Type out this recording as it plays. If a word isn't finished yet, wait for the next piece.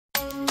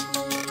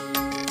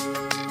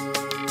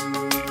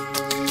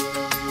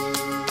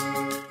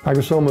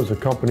Agrisoma is a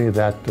company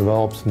that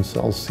develops and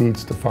sells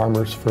seeds to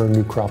farmers for a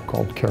new crop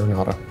called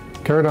carinata.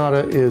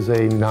 Carinata is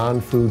a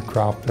non-food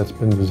crop that's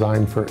been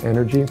designed for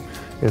energy.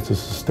 It's a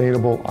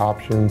sustainable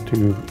option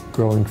to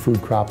growing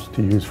food crops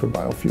to use for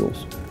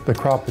biofuels. The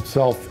crop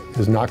itself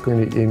is not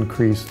going to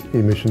increase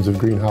emissions of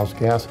greenhouse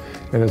gas,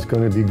 and it's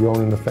going to be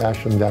grown in a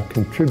fashion that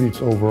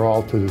contributes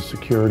overall to the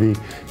security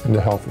and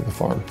the health of the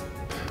farm.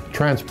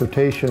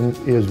 Transportation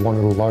is one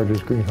of the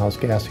largest greenhouse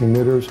gas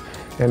emitters,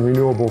 and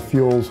renewable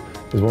fuels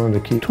is one of the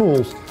key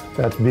tools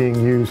that's being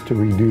used to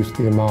reduce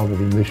the amount of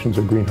emissions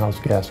of greenhouse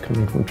gas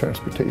coming from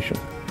transportation.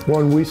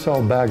 When we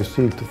sell a bag of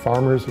seed to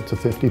farmers, it's a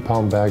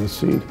 50-pound bag of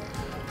seed.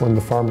 When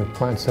the farmer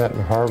plants that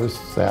and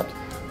harvests that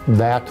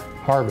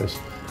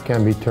harvest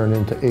can be turned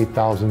into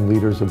 8,000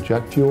 liters of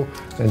jet fuel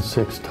and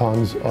 6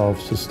 tons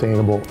of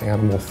sustainable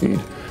animal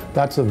feed.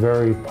 That's a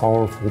very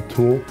powerful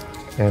tool,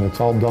 and it's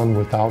all done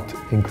without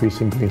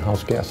increasing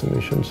greenhouse gas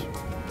emissions.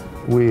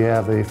 We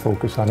have a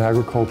focus on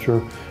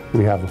agriculture,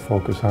 we have a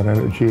focus on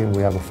energy, and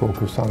we have a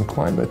focus on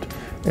climate.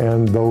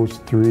 And those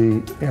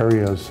 3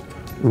 areas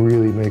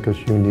really make us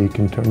unique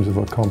in terms of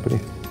a company.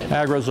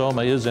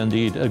 Agrisoma is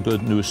indeed a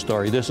good news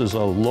story. This is a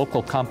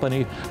local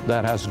company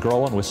that has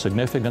grown with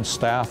significant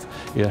staff.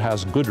 It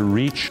has good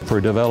reach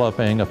for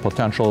developing a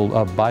potential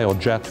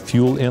biojet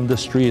fuel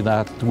industry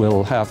that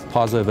will have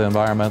positive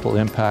environmental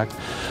impact,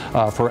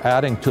 for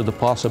adding to the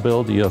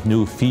possibility of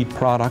new feed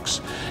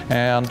products,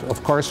 and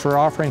of course for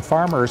offering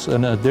farmers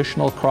an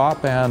additional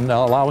crop and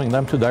allowing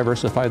them to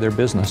diversify their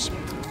business.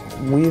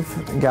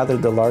 We've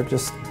gathered the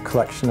largest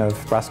collection of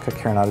Brassica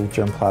carinata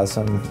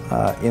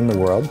germplasm in the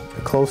world,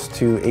 close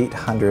to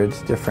 800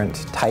 different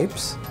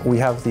types. We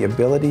have the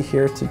ability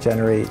here to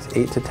generate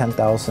 8,000 to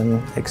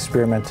 10,000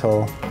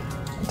 experimental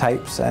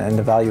types and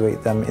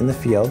evaluate them in the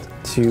field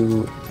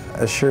to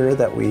assure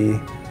that we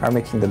are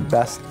making the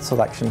best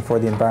selection for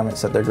the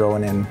environments that they're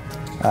growing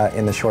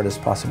in the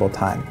shortest possible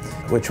time,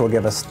 which will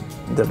give us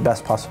the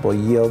best possible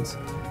yields,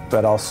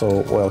 but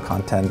also oil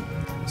content.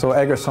 So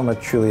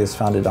Agrisoma truly is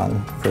founded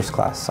on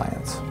first-class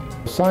science.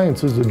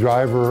 Science is the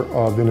driver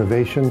of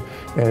innovation,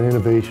 and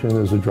innovation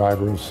is a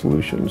driver of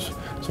solutions.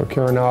 So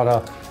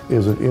carinata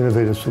is an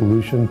innovative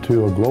solution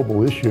to a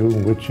global issue,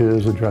 which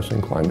is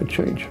addressing climate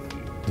change.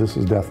 This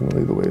is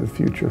definitely the way of the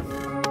future.